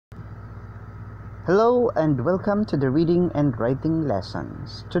Hello and welcome to the reading and writing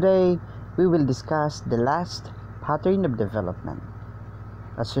lessons. Today we will discuss the last pattern of development.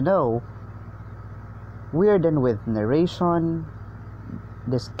 As you know, we are done with narration,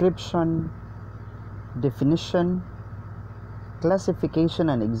 description, definition, classification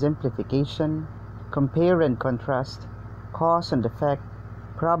and exemplification, compare and contrast, cause and effect,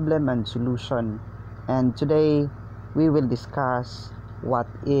 problem and solution, and today we will discuss what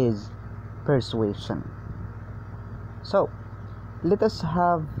is persuasion. So, let us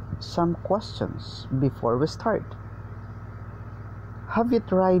have some questions before we start. Have you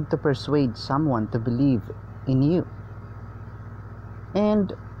tried to persuade someone to believe in you?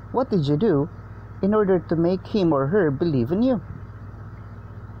 And what did you do in order to make him or her believe in you?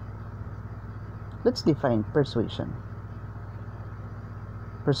 Let's define persuasion.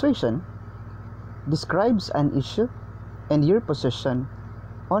 Persuasion describes an issue and your position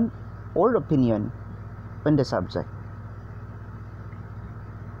on or opinion on the subject.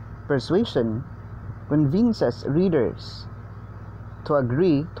 Persuasion convinces readers to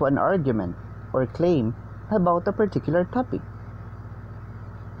agree to an argument or claim about a particular topic.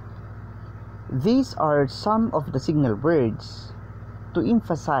 These are some of the signal words to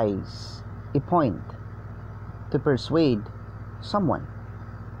emphasize a point, to persuade someone.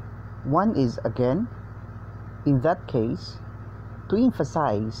 One is again, in that case, to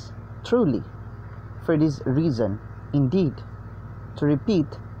emphasize truly, for this reason, indeed, to repeat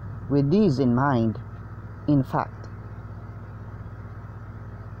with this in mind, in fact.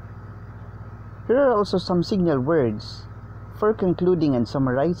 Here are also some signal words for concluding and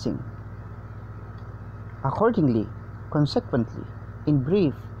summarizing. Accordingly, consequently, in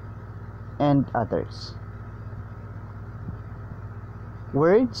brief, and others.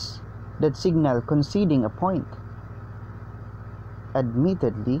 Words that signal conceding a point.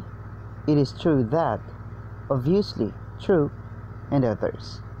 Admittedly, it is true that, obviously true, and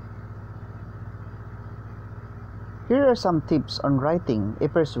others. Here are some tips on writing a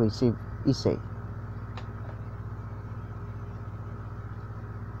persuasive essay.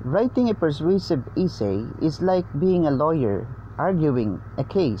 Writing a persuasive essay is like being a lawyer arguing a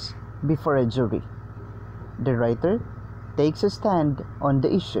case before a jury. The writer takes a stand on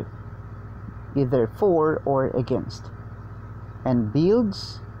the issue, either for or against, and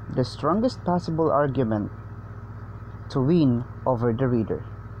builds the strongest possible argument to win over the reader.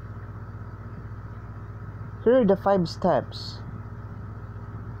 Here are the 5 steps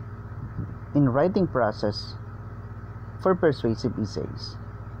in writing process for persuasive essays.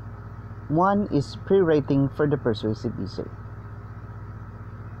 1 is pre-writing for the persuasive essay.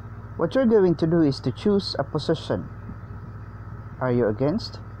 What you're going to do is to choose a position. Are you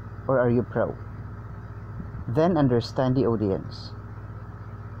against or are you pro? Then understand the audience.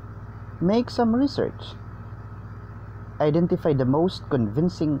 Make some research. Identify the most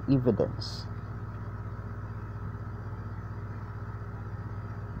convincing evidence.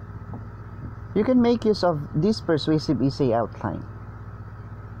 You can make use of this persuasive essay outline.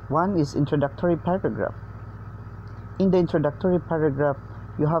 1 is introductory paragraph. In the introductory paragraph,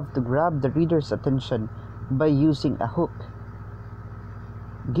 you have to grab the reader's attention by using a hook.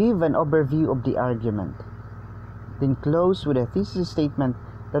 Give an overview of the argument. Then close with a thesis statement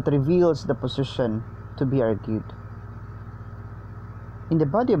that reveals the position to be argued. In the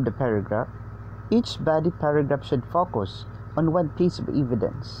body of the paragraph, each body paragraph should focus on one piece of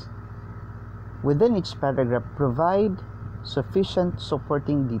evidence. Within each paragraph, provide sufficient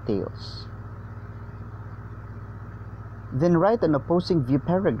supporting details. Then write an opposing view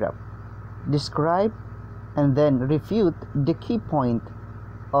paragraph. Describe and then refute the key point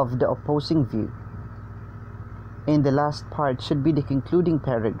of the opposing view. And the last part should be the concluding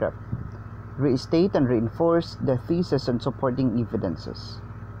paragraph. Restate and reinforce the thesis and supporting evidences.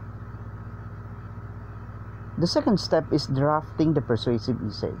 The second step is drafting the persuasive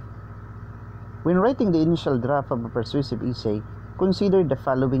essay. When writing the initial draft of a persuasive essay, consider the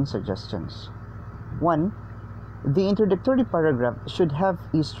following suggestions. 1. The introductory paragraph should have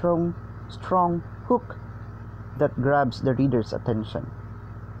a strong hook that grabs the reader's attention.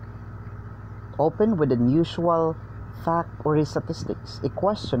 Open with an unusual fact or a statistics, a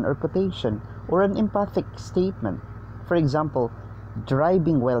question or quotation, or an emphatic statement. For example,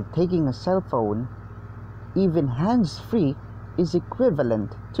 driving while taking a cell phone, even hands-free, is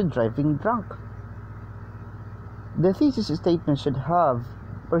equivalent to driving drunk. The thesis statement should have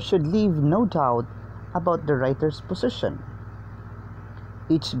or should leave no doubt about the writer's position.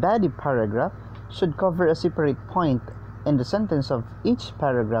 Each body paragraph should cover a separate point, and the sentence of each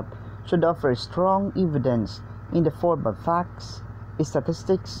paragraph should offer strong evidence in the form of facts,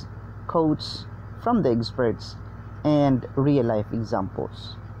 statistics, quotes, from the experts and real-life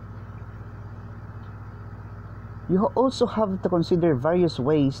examples. You also have to consider various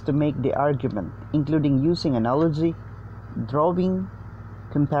ways to make the argument, including using analogy, drawing,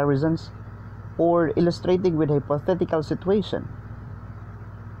 comparisons, or illustrating with hypothetical situation.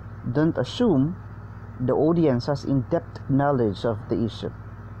 Don't assume the audience has in-depth knowledge of the issue.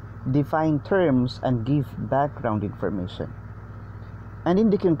 Define terms and give background information. And in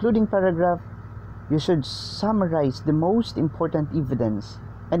the concluding paragraph, you should summarize the most important evidence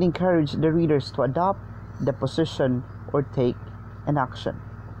and encourage the readers to adopt the position or take an action.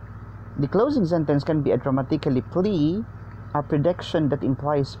 The closing sentence can be a dramatically plea, a prediction that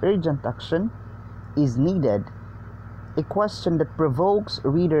implies urgent action is needed, a question that provokes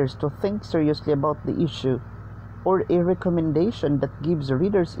readers to think seriously about the issue, or a recommendation that gives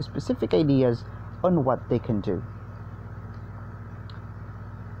readers specific ideas on what they can do.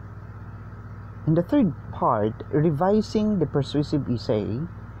 In the third part, revising the persuasive essay,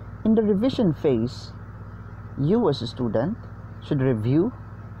 in the revision phase, you as a student should review,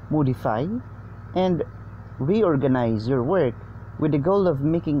 modify, and reorganize your work with the goal of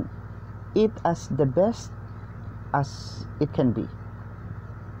making it as the best as it can be.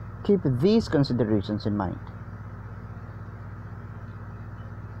 Keep these considerations in mind.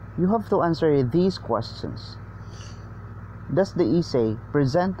 You have to answer these questions. Does the essay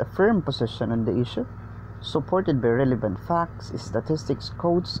present a firm position on the issue, supported by relevant facts, statistics,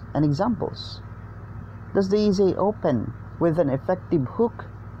 quotes, and examples? Does the essay open with an effective hook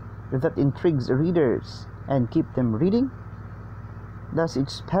that intrigues readers and keep them reading? Does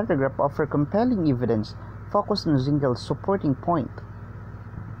each paragraph offer compelling evidence focused on a single supporting point?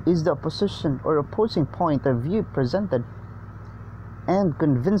 Is the opposition or opposing point of view presented and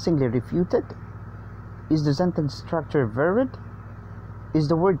convincingly refuted? Is the sentence structure varied? Is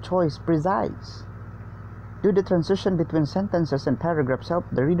the word choice precise? Do the transition between sentences and paragraphs help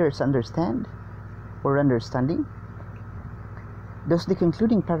the readers understand or understanding? Does the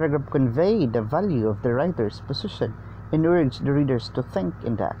concluding paragraph convey the value of the writer's position and urge the readers to think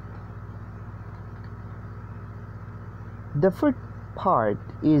and act? The fourth part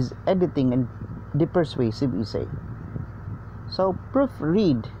is editing and the persuasive essay. So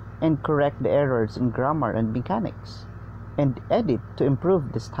proofread and correct the errors in grammar and mechanics, and edit to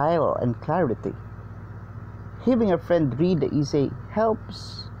improve the style and clarity. Having a friend read the essay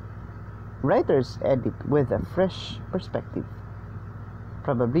helps writers edit with a fresh perspective.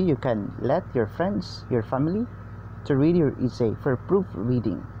 Probably you can let your friends, your family, to read your essay for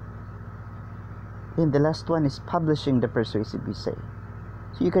proofreading. And the last one is publishing the persuasive essay.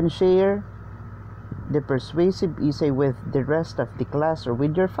 So you can share the persuasive essay with the rest of the class or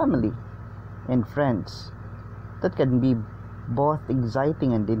with your family and friends. That can be both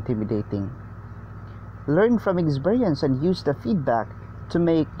exciting and intimidating. Learn from experience and use the feedback to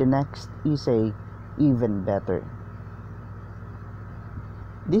make the next essay even better.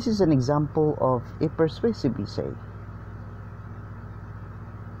 This is an example of a persuasive essay.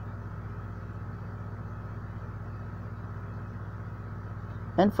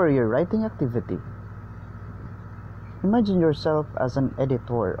 And for your writing activity, imagine yourself as an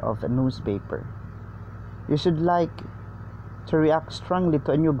editor of a newspaper. You should like to react strongly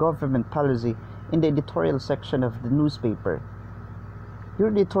to a new government policy in the editorial section of the newspaper. Your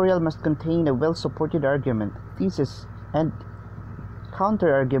editorial must contain a well-supported argument, thesis, and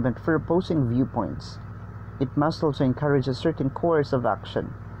counter-argument for opposing viewpoints. It must also encourage a certain course of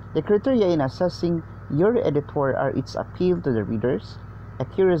action. The criteria in assessing your editor are its appeal to the readers,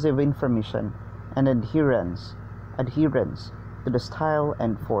 accuracy of information, and adherence to the style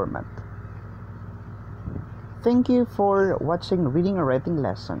and format. Thank you for watching Reading and Writing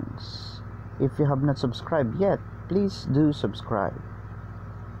Lessons. If you have not subscribed yet, please do subscribe.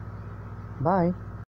 Bye.